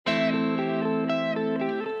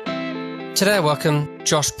Today I welcome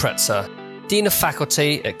Josh Pretzer, Dean of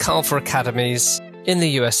Faculty at Culver Academies in the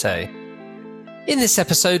USA. In this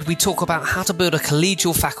episode, we talk about how to build a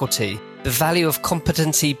collegial faculty, the value of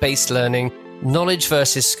competency-based learning, knowledge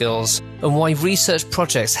versus skills, and why research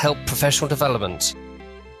projects help professional development.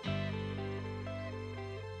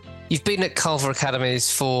 You've been at Culver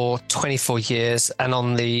Academies for 24 years and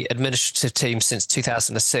on the administrative team since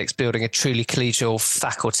 2006, building a truly collegial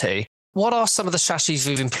faculty. What are some of the strategies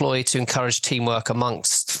we've employed to encourage teamwork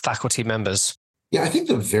amongst faculty members? Yeah, I think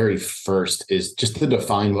the very first is just to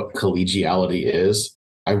define what collegiality is.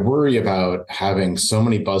 I worry about having so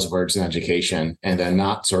many buzzwords in education and then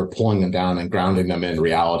not sort of pulling them down and grounding them in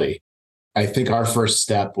reality. I think our first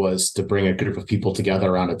step was to bring a group of people together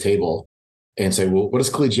around a table and say, well, what does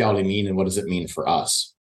collegiality mean and what does it mean for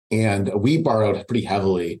us? And we borrowed pretty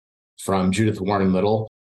heavily from Judith Warren Little,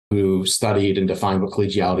 who studied and defined what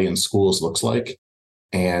collegiality in schools looks like.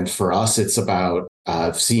 And for us, it's about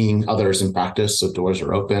seeing others in practice. So doors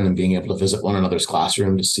are open and being able to visit one another's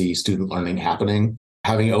classroom to see student learning happening,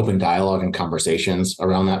 having open dialogue and conversations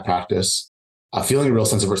around that practice, feeling a real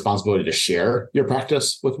sense of responsibility to share your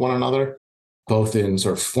practice with one another, both in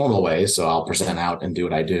sort of formal ways. So I'll present out and do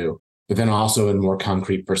what I do, but then also in more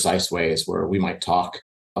concrete, precise ways where we might talk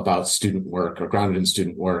about student work or grounded in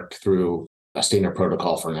student work through a standard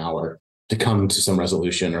protocol for an hour to come to some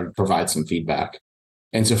resolution or provide some feedback.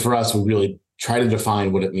 And so for us, we really try to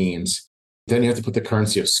define what it means. Then you have to put the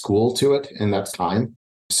currency of school to it, and that's time.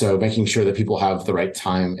 So making sure that people have the right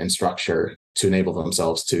time and structure to enable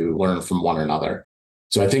themselves to learn from one another.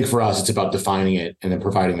 So I think for us, it's about defining it and then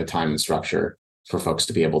providing the time and structure for folks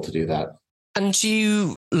to be able to do that. And do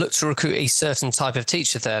you look to recruit a certain type of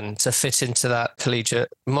teacher then to fit into that collegiate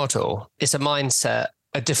model? It's a mindset,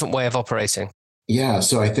 a different way of operating. Yeah.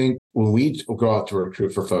 So I think when we go out to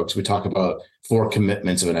recruit for folks, we talk about 4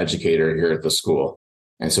 commitments of an educator here at the school.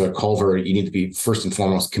 And so at Culver, you need to be first and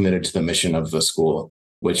foremost committed to the mission of the school,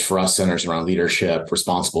 which for us centers around leadership,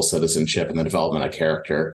 responsible citizenship, and the development of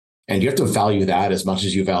character. And you have to value that as much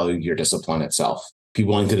as you value your discipline itself. Be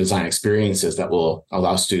willing to design experiences that will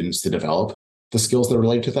allow students to develop the skills that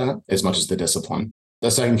relate to that as much as the discipline.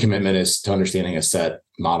 The second commitment is to understanding a set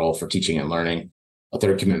model for teaching and learning. A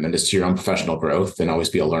third commitment is to your own professional growth and always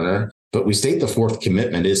be a learner. But we state the 4th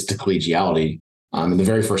commitment is to collegiality in the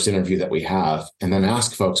very first interview that we have, and then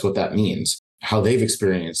ask folks what that means, how they've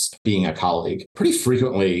experienced being a colleague. Pretty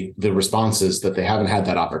frequently, the response is that they haven't had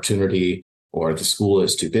that opportunity, or the school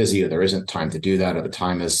is too busy, or there isn't time to do that, or the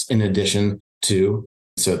time is in addition to.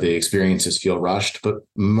 So the experiences feel rushed. But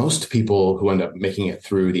most people who end up making it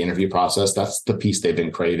through the interview process, that's the piece they've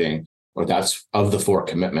been craving, or that's of the 4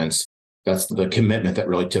 commitments. That's the commitment that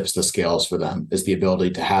really tips the scales for them, is the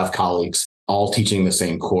ability to have colleagues all teaching the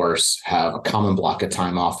same course, have a common block of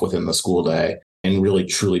time off within the school day, and really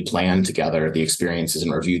truly plan together the experiences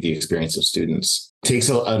and review the experience of students. It takes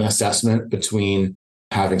an assessment between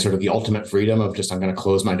having sort of the ultimate freedom of just, I'm going to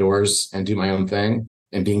close my doors and do my own thing,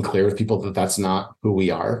 and being clear with people that that's not who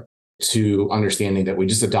we are, to understanding that we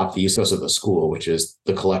just adopt the ethos of the school, which is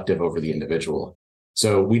the collective over the individual.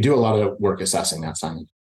 So we do a lot of work assessing that, Simon.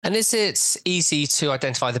 And is it easy to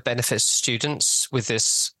identify the benefits to students with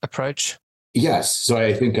this approach? Yes. So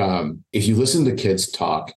I think if you listen to kids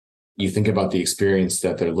talk, you think about the experience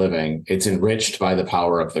that they're living, it's enriched by the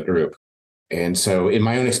power of the group. And so in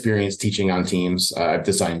my own experience teaching on teams, I've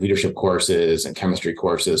designed leadership courses and chemistry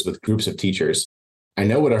courses with groups of teachers. I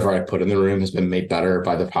know whatever I put in the room has been made better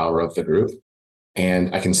by the power of the group.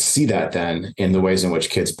 And I can see that then in the ways in which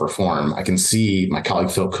kids perform. I can see my colleague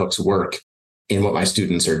Phil Cook's work in what my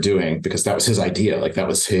students are doing, because that was his idea. Like that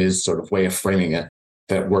was his sort of way of framing it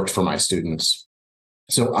that worked for my students.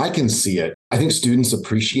 So I can see it. I think students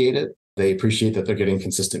appreciate it. They appreciate that they're getting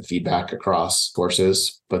consistent feedback across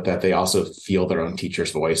courses, but that they also feel their own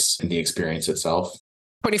teacher's voice in the experience itself.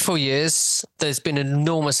 24 years, there's been an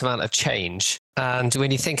enormous amount of change. And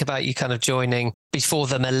when you think about you kind of joining before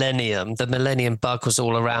the millennium bug was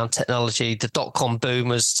all around technology. The dot-com boom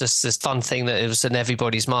was just this fun thing that it was in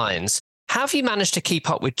everybody's minds. How have you managed to keep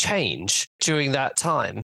up with change during that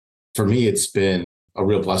time? For me, it's been a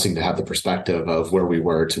real blessing to have the perspective of where we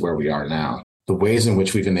were to where we are now. The ways in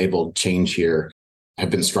which we've enabled change here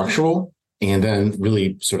have been structural and then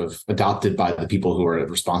really sort of adopted by the people who are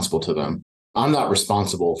responsible to them. I'm not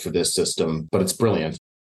responsible for this system, but it's brilliant.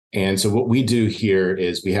 And so what we do here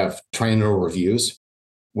is we have triennial reviews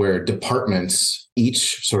where departments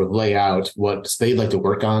each sort of lay out what they'd like to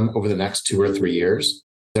work on over the next 2 or 3 years.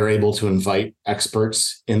 They're able to invite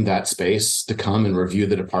experts in that space to come and review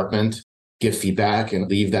the department, give feedback, and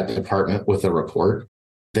leave that department with a report.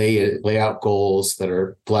 They lay out goals that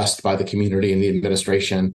are blessed by the community and the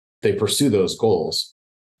administration. They pursue those goals.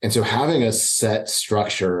 And so having a set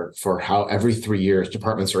structure for how every 3 years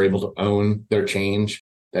departments are able to own their change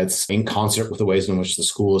that's in concert with the ways in which the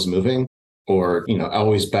school is moving, or,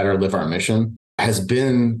 always better live our mission, has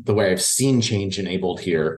been the way I've seen change enabled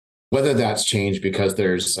here. Whether that's change because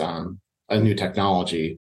there's a new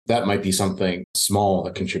technology, that might be something small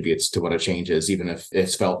that contributes to what a change is, even if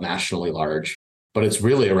it's felt nationally large. But it's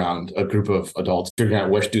really around a group of adults figuring out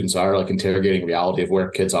where students are, like interrogating reality of where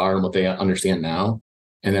kids are and what they understand now,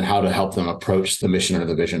 and then how to help them approach the mission or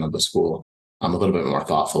the vision of the school a little bit more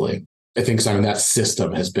thoughtfully. I think, Simon, that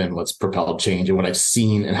system has been what's propelled change and what I've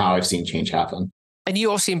seen and how I've seen change happen. And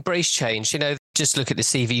you obviously embrace change. Just look at the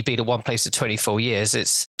CV, you've been at one place for 24 years.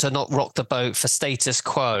 It's to not rock the boat for status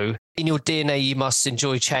quo. In your DNA, you must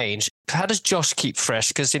enjoy change. How does Josh keep fresh?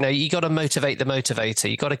 Because, you got to motivate the motivator.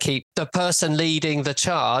 You got to keep the person leading the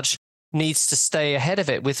charge needs to stay ahead of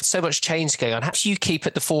it with so much change going on. How do you keep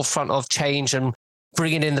at the forefront of change and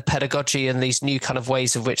bringing in the pedagogy and these new kind of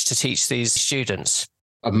ways of which to teach these students?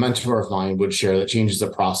 A mentor of mine would share that change is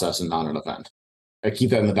a process and not an event. I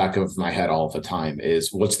keep that in the back of my head all the time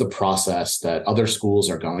is what's the process that other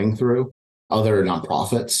schools are going through, other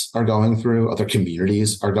nonprofits are going through, other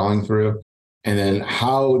communities are going through, and then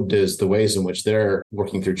how does the ways in which they're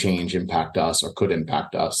working through change impact us or could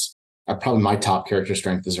impact us? Probably my top character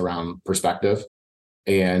strength is around perspective.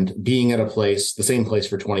 And being at the same place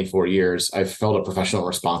for 24 years, I've felt a professional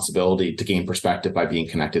responsibility to gain perspective by being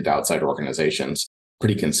connected to outside organizations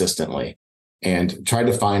pretty consistently and try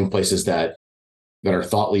to find places that are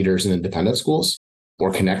thought leaders in independent schools,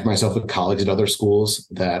 or connect myself with colleagues at other schools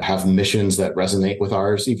that have missions that resonate with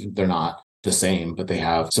ours. Even if they're not the same, but they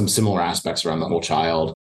have some similar aspects around the whole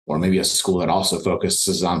child, or maybe a school that also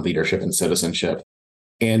focuses on leadership and citizenship.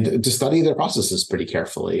 And to study their processes pretty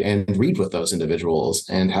carefully and read with those individuals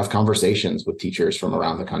and have conversations with teachers from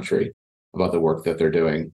around the country about the work that they're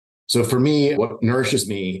doing. So for me, what nourishes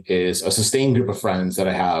me is a sustained group of friends that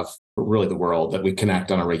I have, really the world, that we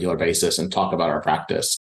connect on a regular basis and talk about our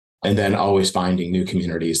practice. And then always finding new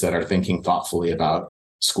communities that are thinking thoughtfully about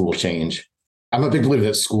school change. I'm a big believer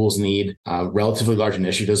that schools need relatively large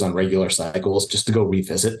initiatives on regular cycles just to go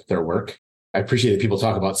revisit their work. I appreciate that people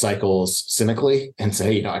talk about cycles cynically and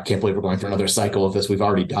say, I can't believe we're going through another cycle of this. We've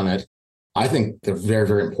already done it. I think they're very,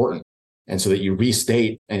 very important. And so that you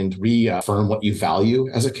restate and reaffirm what you value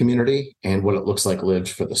as a community and what it looks like lived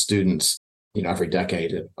for the students, every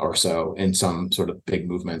decade or so in some sort of big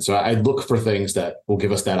movement. So I look for things that will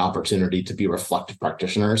give us that opportunity to be reflective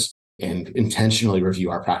practitioners and intentionally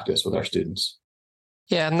review our practice with our students.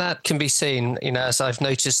 Yeah, and that can be seen, as I've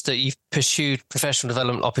noticed that you've pursued professional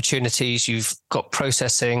development opportunities, you've got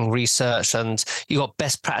processing, research, and you've got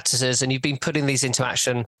best practices, and you've been putting these into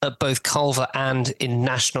action at both Culver and in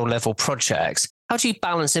national level projects. How do you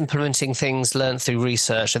balance implementing things learned through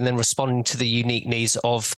research and then responding to the unique needs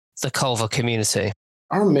of the Culver community?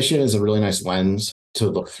 Our mission is a really nice lens to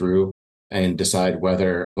look through and decide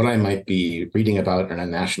whether what I might be reading about in a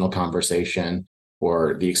national conversation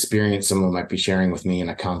or the experience someone might be sharing with me in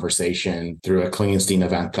a conversation through a Klingenstein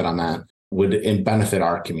event that I'm at would benefit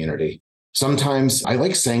our community. Sometimes I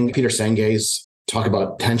like Peter Senge's talk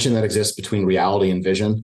about tension that exists between reality and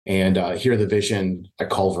vision. And here the vision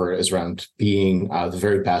at Culver is around being the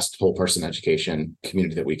very best whole person education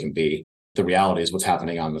community that we can be. The reality is what's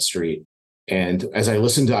happening on the street. And as I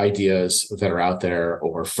listen to ideas that are out there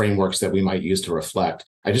or frameworks that we might use to reflect,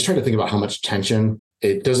 I just try to think about how much tension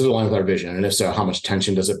does it align with our vision? And if so, how much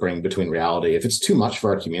tension does it bring between reality? If it's too much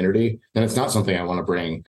for our community, then it's not something I want to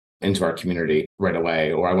bring into our community right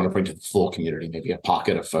away, or I want to bring to the full community, maybe a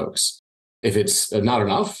pocket of folks. If it's not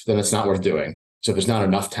enough, then it's not worth doing. So if there's not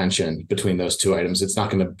enough tension between those two items, it's not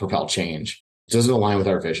going to propel change. Does it align with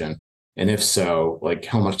our vision? And if so,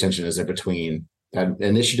 how much tension is there between that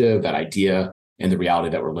initiative, that idea, and the reality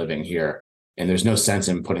that we're living here? And there's no sense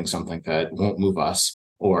in putting something that won't move us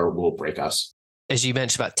or will break us. As you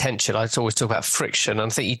mentioned about tension, I always talk about friction. I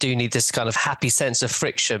think you do need this kind of happy sense of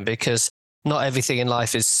friction because not everything in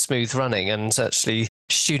life is smooth running. And actually,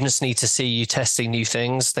 students need to see you testing new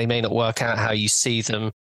things. They may not work out how you see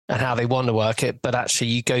them and how they want to work it, but actually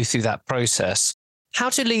you go through that process. How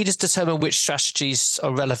do leaders determine which strategies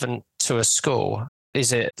are relevant to a school?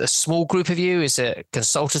 Is it a small group of you? Is it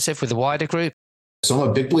consultative with a wider group? So I'm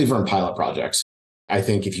a big believer in pilot projects. I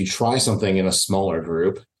think if you try something in a smaller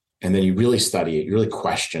group, and then you really study it, you really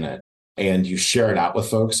question it, and you share it out with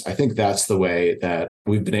folks, I think that's the way that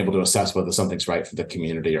we've been able to assess whether something's right for the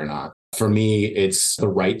community or not. For me, it's the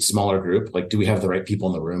right smaller group. Do we have the right people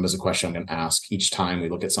in the room is a question I'm going to ask each time we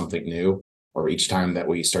look at something new. or each time that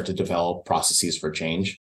we start to develop processes for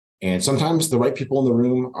change. And sometimes the right people in the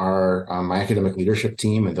room are my academic leadership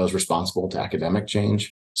team and those responsible to academic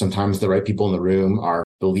change. Sometimes the right people in the room are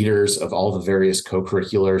the leaders of all the various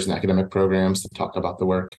co-curriculars and academic programs that talk about the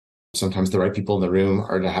work. Sometimes the right people in the room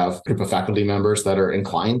are to have a group of faculty members that are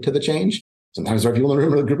inclined to the change. Sometimes the right people in the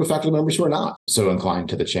room are a group of faculty members who are not so inclined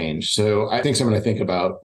to the change. So I think someone to think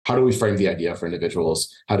about, how do we frame the idea for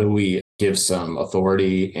individuals? How do we give some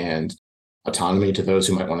authority and autonomy to those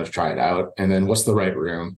who might want to try it out? And then what's the right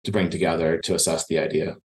room to bring together to assess the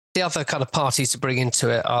idea? The other kind of parties to bring into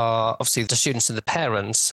it are obviously the students and the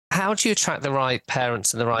parents. How do you attract the right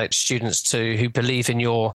parents and the right students who believe in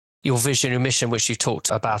your vision, your mission, which you've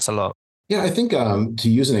talked about a lot? Yeah, I think to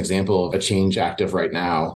use an example of a change active right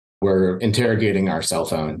now, we're interrogating our cell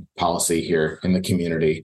phone policy here in the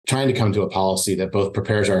community, trying to come to a policy that both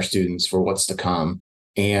prepares our students for what's to come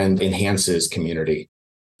and enhances community.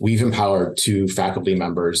 We've empowered 2 faculty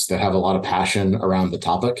members that have a lot of passion around the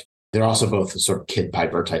topic. They're also both sort of Kid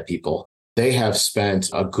Piper type people. They have spent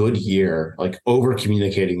a good year over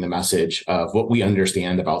communicating the message of what we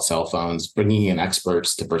understand about cell phones, bringing in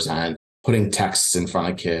experts to present, putting texts in front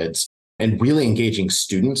of kids, and really engaging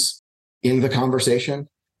students in the conversation.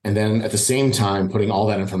 And then at the same time, putting all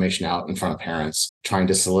that information out in front of parents, trying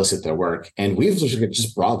to solicit their work. And we've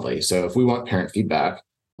just broadly. So if we want parent feedback,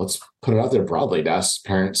 let's put it out there broadly to ask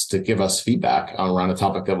parents to give us feedback around a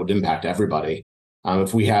topic that would impact everybody.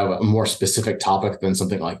 If we have a more specific topic than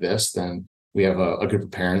something like this, then we have a group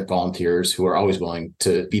of parent volunteers who are always willing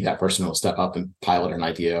to be that person who will step up and pilot an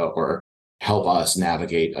idea or help us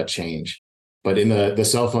navigate a change. But in the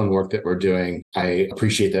cell phone work that we're doing, I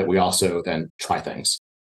appreciate that we also then try things.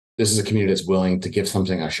 This is a community that's willing to give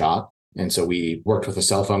something a shot. And so we worked with a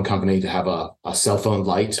cell phone company to have a cell phone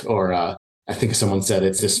light, or I think someone said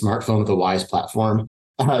it's a smartphone with a wise platform,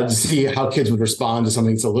 to see how kids would respond to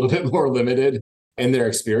something that's a little bit more limited in their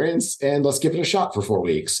experience. And let's give it a shot for 4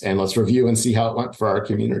 weeks and let's review and see how it went for our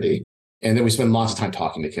community. And then we spend lots of time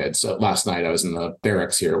talking to kids. So last night I was in the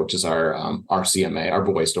barracks here, which is our CMA, our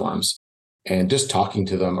boys' dorms, and just talking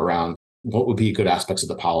to them around what would be good aspects of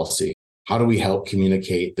the policy. How do we help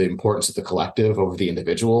communicate the importance of the collective over the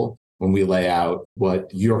individual when we lay out what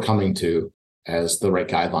you're coming to as the right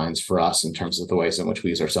guidelines for us in terms of the ways in which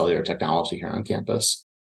we use our cellular technology here on campus?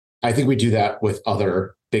 I think we do that with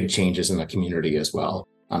other big changes in the community as well.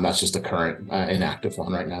 That's just a current inactive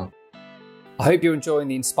one right now. I hope you're enjoying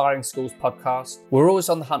the Inspiring Schools podcast. We're always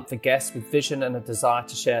on the hunt for guests with vision and a desire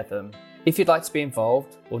to share them. If you'd like to be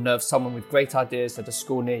involved or know of someone with great ideas at a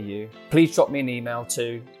school near you, please drop me an email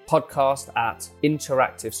to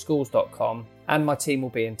podcast@interactiveschools.com and my team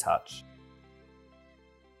will be in touch.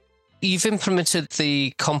 You've implemented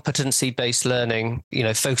the competency-based learning,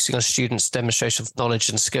 focusing on students' demonstration of knowledge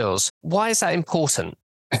and skills. Why is that important?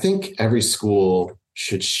 I think every school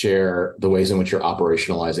should share the ways in which you're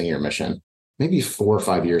operationalizing your mission. Maybe 4 or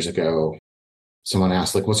 5 years ago, someone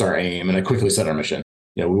asked, what's our aim? And I quickly said our mission.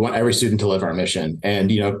 We want every student to live our mission.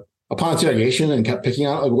 And, upon interrogation and kept picking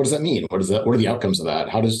out, what does that mean? What are the outcomes of that?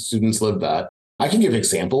 How do students live that? I can give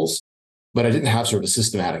examples, but I didn't have sort of a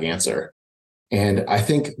systematic answer. And I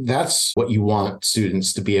think that's what you want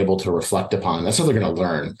students to be able to reflect upon. That's how they're going to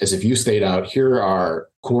learn, is if you state out, here are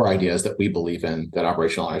core ideas that we believe in that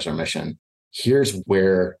operationalize our mission. Here's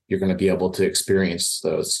where you're going to be able to experience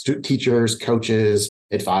those. Teachers, coaches,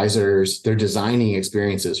 advisors, they're designing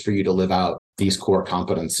experiences for you to live out these core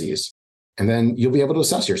competencies. And then you'll be able to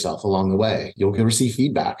assess yourself along the way. You'll receive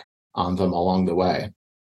feedback on them along the way.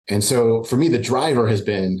 And so for me, the driver has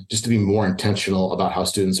been just to be more intentional about how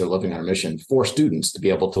students are living our mission, for students to be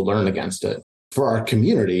able to learn against it. For our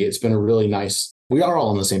community, it's been a really nice, we are all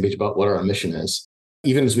on the same page about what our mission is.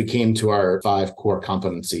 Even as we came to our 5 core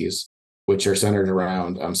competencies, which are centered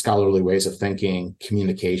around scholarly ways of thinking,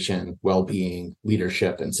 communication, well-being,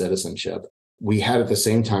 leadership, and citizenship. We had at the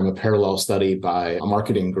same time a parallel study by a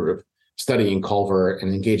marketing group studying Culver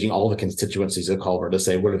and engaging all the constituencies of Culver to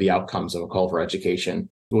say, what are the outcomes of a Culver education?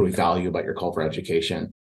 What do we value about your Culver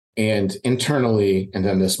education? And internally, and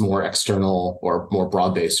then this more external or more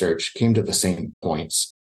broad-based search came to the same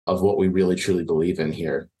points of what we really truly believe in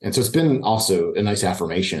here. And so it's been also a nice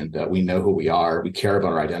affirmation that we know who we are, we care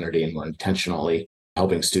about our identity, and we're intentionally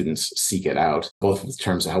helping students seek it out, both in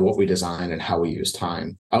terms of what we design and how we use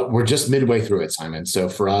time. We're just midway through it, Simon. So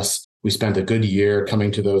for us, we spent a good year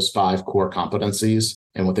coming to those 5 core competencies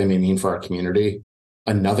and what they may mean for our community.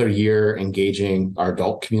 Another year engaging our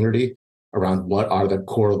adult community around what are the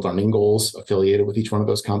core learning goals affiliated with each one of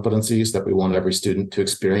those competencies that we want every student to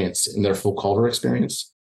experience in their full Culver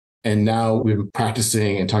experience. And now we've been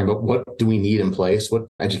practicing and talking about what do we need in place? What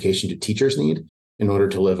education do teachers need in order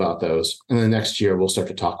to live out those? And then next year, we'll start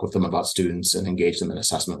to talk with them about students and engage them in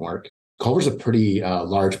assessment work. Culver's a pretty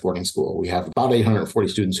large boarding school. We have about 840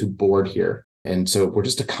 students who board here. And so we're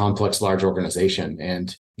just a complex, large organization.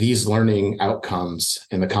 And these learning outcomes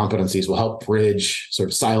and the competencies will help bridge sort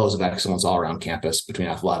of silos of excellence all around campus between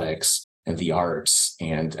athletics and the arts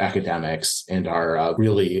and academics and our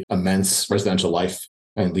really immense residential life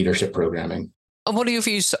and leadership programming. And what are your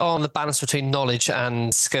views on the balance between knowledge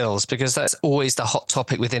and skills? Because that's always the hot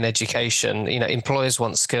topic within education. Employers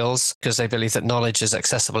want skills because they believe that knowledge is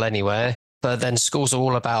accessible anywhere, but then schools are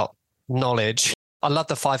all about knowledge. I love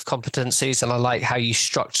the 5 competencies and I like how you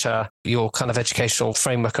structure your kind of educational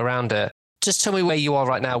framework around it. Just tell me where you are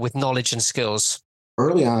right now with knowledge and skills.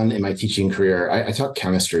 Early on in my teaching career, I taught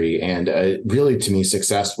chemistry, and really to me,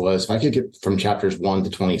 success was if I could get from chapters 1 to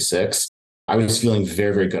 26, I was feeling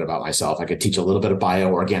very, very good about myself. I could teach a little bit of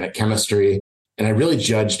bioorganic chemistry, and I really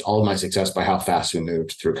judged all of my success by how fast we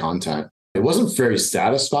moved through content. It wasn't very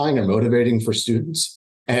satisfying or motivating for students.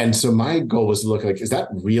 And so my goal was to look like, is that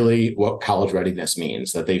really what college readiness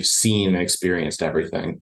means, that they've seen and experienced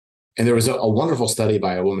everything? And there was a wonderful study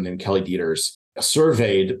by a woman named Kelly Dieters,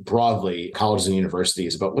 surveyed broadly colleges and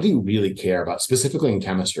universities about what do you really care about, specifically in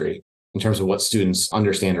chemistry, in terms of what students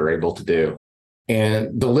understand or are able to do.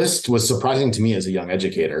 And the list was surprising to me as a young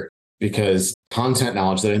educator, because content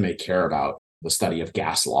knowledge that I may care about, the study of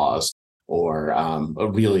gas laws or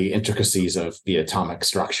really intricacies of the atomic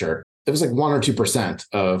structure, it was like 1 or 2%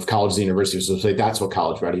 of colleges and universities would say that's what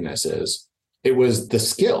college readiness is. It was the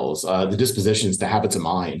skills, the dispositions, the habits of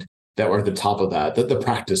mind that were at the top of that, the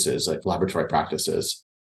practices, like laboratory practices.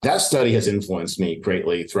 That study has influenced me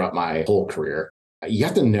greatly throughout my whole career. You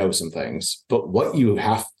have to know some things, but what you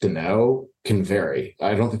have to know can vary.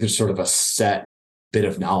 I don't think there's sort of a set bit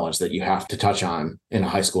of knowledge that you have to touch on in a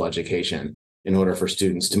high school education in order for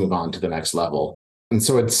students to move on to the next level. And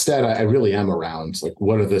so instead, I really am around like,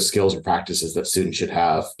 what are the skills or practices that students should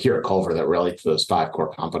have here at Culver that relate to those 5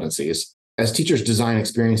 core competencies? As teachers design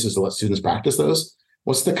experiences to let students practice those,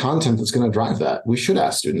 what's the content that's going to drive that? We should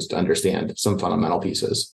ask students to understand some fundamental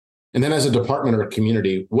pieces. And then as a department or a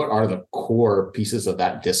community, what are the core pieces of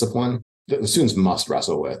that discipline that the students must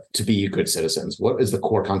wrestle with to be good citizens? What is the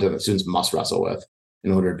core content that students must wrestle with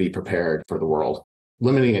in order to be prepared for the world?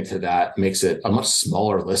 Limiting it to that makes it a much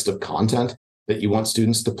smaller list of content that you want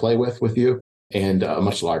students to play with you, and a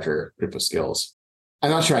much larger group of skills.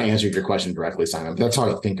 I'm not sure I answered your question directly, Simon, but that's how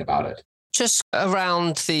I think about it. Just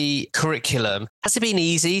around the curriculum, has it been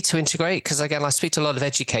easy to integrate? Because again, I speak to a lot of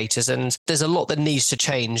educators and there's a lot that needs to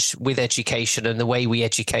change with education and the way we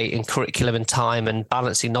educate in curriculum and time and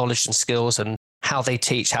balancing knowledge and skills and how they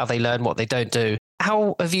teach, how they learn, what they don't do.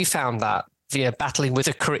 How have you found that, battling with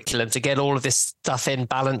the curriculum to get all of this stuff in,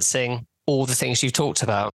 balancing all the things you talked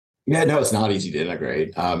about? Yeah, no, it's not easy to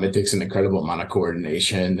integrate. It takes an incredible amount of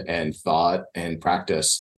coordination and thought and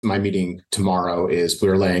practice. My meeting tomorrow is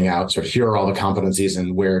we're laying out sort of here are all the competencies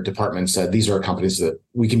and where departments said these are competencies that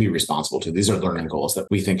we can be responsible to. These are learning goals that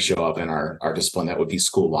we think show up in our discipline that would be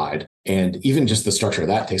school-wide. And even just the structure of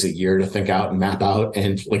that takes a year to think out and map out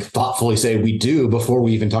and like thoughtfully say we do before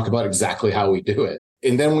we even talk about exactly how we do it.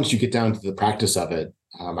 And then once you get down to the practice of it,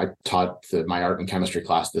 I taught my art and chemistry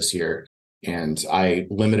class this year, and I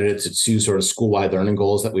limited it to 2 sort of school-wide learning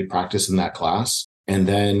goals that we practice in that class. And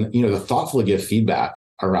then, to thoughtfully give feedback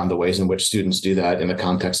around the ways in which students do that in the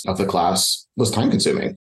context of the class was time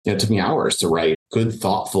consuming. It took me hours to write good,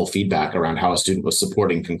 thoughtful feedback around how a student was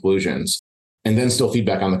supporting conclusions, and then still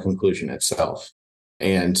feedback on the conclusion itself.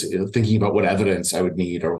 And thinking about what evidence I would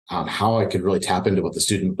need or how I could really tap into what the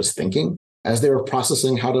student was thinking as they were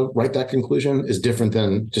processing how to write that conclusion is different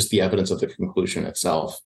than just the evidence of the conclusion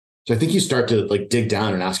itself. So I think you start to dig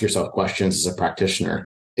down and ask yourself questions as a practitioner.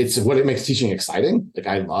 It's what it makes teaching exciting.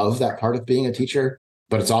 I love that part of being a teacher,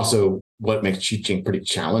 but it's also what makes teaching pretty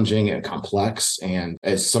challenging and complex. And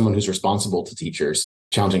as someone who's responsible to teachers,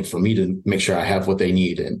 challenging for me to make sure I have what they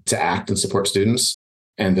need and to act and support students,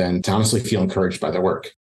 and then to honestly feel encouraged by their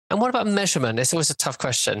work. And what about measurement? It's always a tough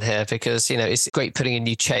question here because, it's great putting in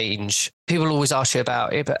new change. People always ask you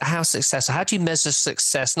about it, but how do you measure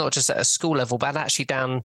success, not just at a school level, but actually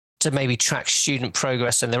down to maybe track student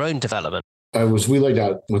progress and their own development? We laid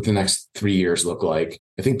out what the next 3 years look like.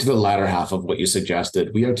 I think to the latter half of what you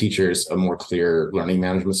suggested, we owe teachers a more clear learning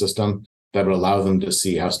management system that would allow them to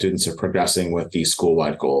see how students are progressing with these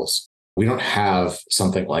school-wide goals. We don't have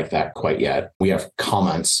something like that quite yet. We have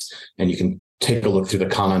comments, and you can take a look through the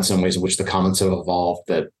comments and ways in which the comments have evolved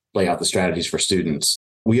that lay out the strategies for students.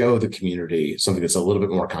 We owe the community something that's a little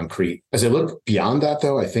bit more concrete. As I look beyond that,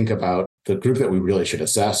 though, I think about the group that we really should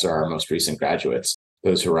assess are our most recent graduates,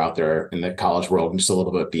 those who are out there in the college world and just a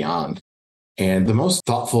little bit beyond. And the most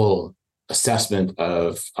thoughtful assessment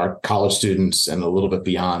of our college students and a little bit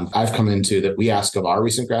beyond I've come into that we ask of our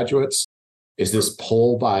recent graduates is this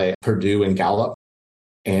poll by Purdue and Gallup.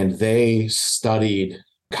 And they studied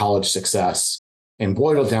college success and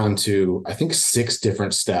boiled it down to, I think, 6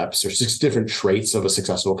 different steps or 6 different traits of a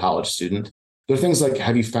successful college student. There are things like,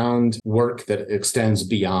 have you found work that extends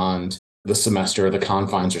beyond the semester, the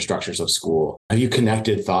confines or structures of school? Have you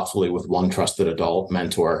connected thoughtfully with one trusted adult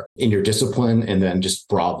mentor in your discipline and then just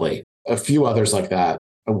broadly? A few others like that.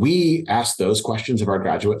 We ask those questions of our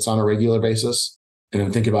graduates on a regular basis and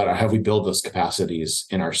then think about how we build those capacities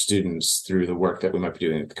in our students through the work that we might be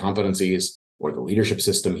doing with the competencies or the leadership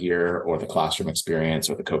system here or the classroom experience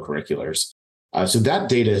or the co-curriculars. So that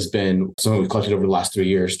data has been something we've collected over the last 3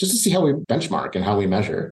 years just to see how we benchmark and how we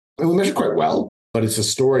measure. And we measure quite well, but it's the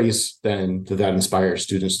stories then that inspire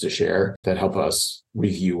students to share that help us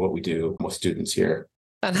review what we do with students here.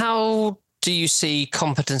 And how do you see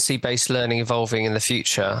competency-based learning evolving in the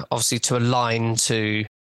future, obviously to align to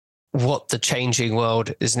what the changing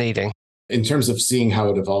world is needing? In terms of seeing how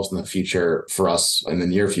it evolves in the future for us in the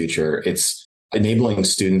near future, it's enabling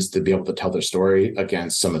students to be able to tell their story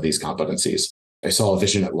against some of these competencies. I saw a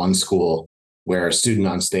vision at one school where a student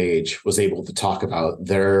on stage was able to talk about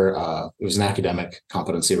it was an academic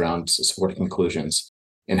competency around supporting conclusions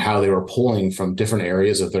and how they were pulling from different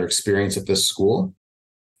areas of their experience at this school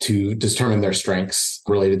to determine their strengths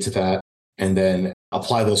related to that and then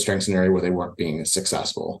apply those strengths in an area where they weren't being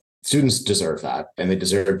successful. Students deserve that, and they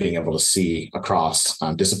deserve being able to see across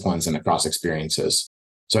disciplines and across experiences.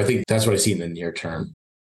 So I think that's what I see in the near term.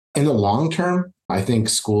 In the long term, I think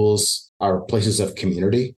schools are places of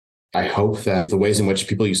community. I hope that the ways in which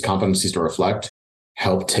people use competencies to reflect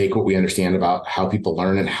help take what we understand about how people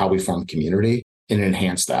learn and how we form community and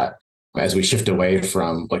enhance that as we shift away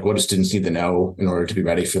from what do students need to know in order to be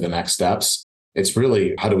ready for the next steps. It's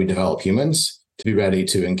really how do we develop humans to be ready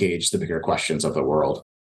to engage the bigger questions of the world.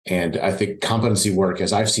 And I think competency work,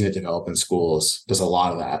 as I've seen it develop in schools, does a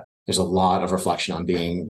lot of that. There's a lot of reflection on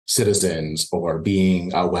being citizens or being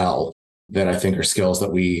well that I think are skills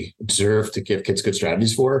that we deserve to give kids good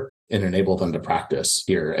strategies for and enable them to practice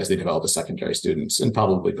here as they develop as secondary students and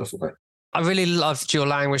probably before. I really loved your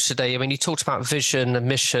language today. I mean, you talked about vision and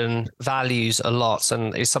mission, values a lot,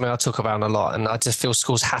 and it's something I talk about a lot. And I just feel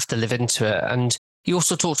schools have to live into it. And you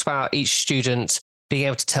also talked about each student being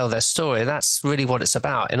able to tell their story. That's really what it's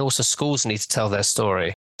about. And also schools need to tell their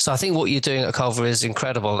story. So I think what you're doing at Culver is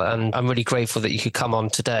incredible. And I'm really grateful that you could come on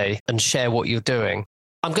today and share what you're doing.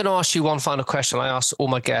 I'm going to ask you one final question. I ask all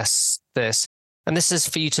my guests this, and this is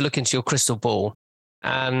for you to look into your crystal ball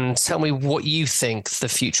and tell me what you think the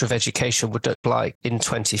future of education would look like in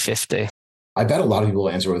 2050. I bet a lot of people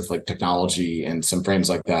answer with technology and some frames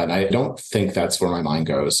like that. And I don't think that's where my mind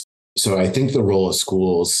goes. So I think the role of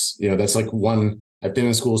schools, that's one. I've been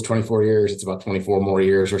in schools 24 years. It's about 24 more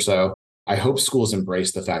years or so. I hope schools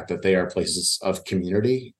embrace the fact that they are places of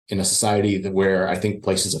community in a society where I think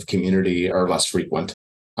places of community are less frequent.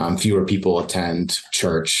 Fewer people attend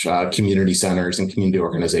church, community centers and community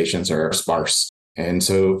organizations are sparse. And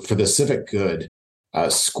so for the civic good,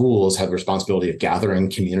 schools have the responsibility of gathering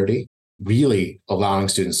community, really allowing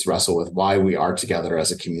students to wrestle with why we are together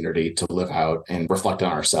as a community to live out and reflect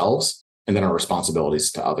on ourselves and then our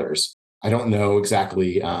responsibilities to others. I don't know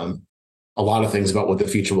exactly a lot of things about what the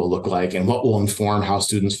future will look like and what will inform how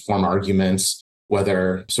students form arguments,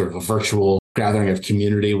 whether sort of a virtual gathering of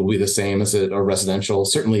community will be the same as a residential.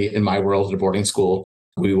 Certainly in my world at a boarding school,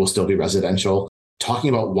 we will still be residential. Talking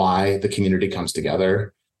about why the community comes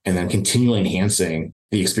together and then continually enhancing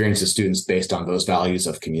the experience of students based on those values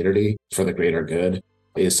of community for the greater good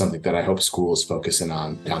is something that I hope schools focus in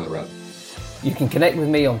on down the road. You can connect with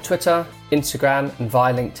me on Twitter, Instagram, and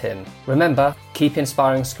via LinkedIn. Remember, keep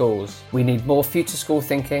inspiring schools. We need more future school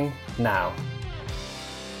thinking now.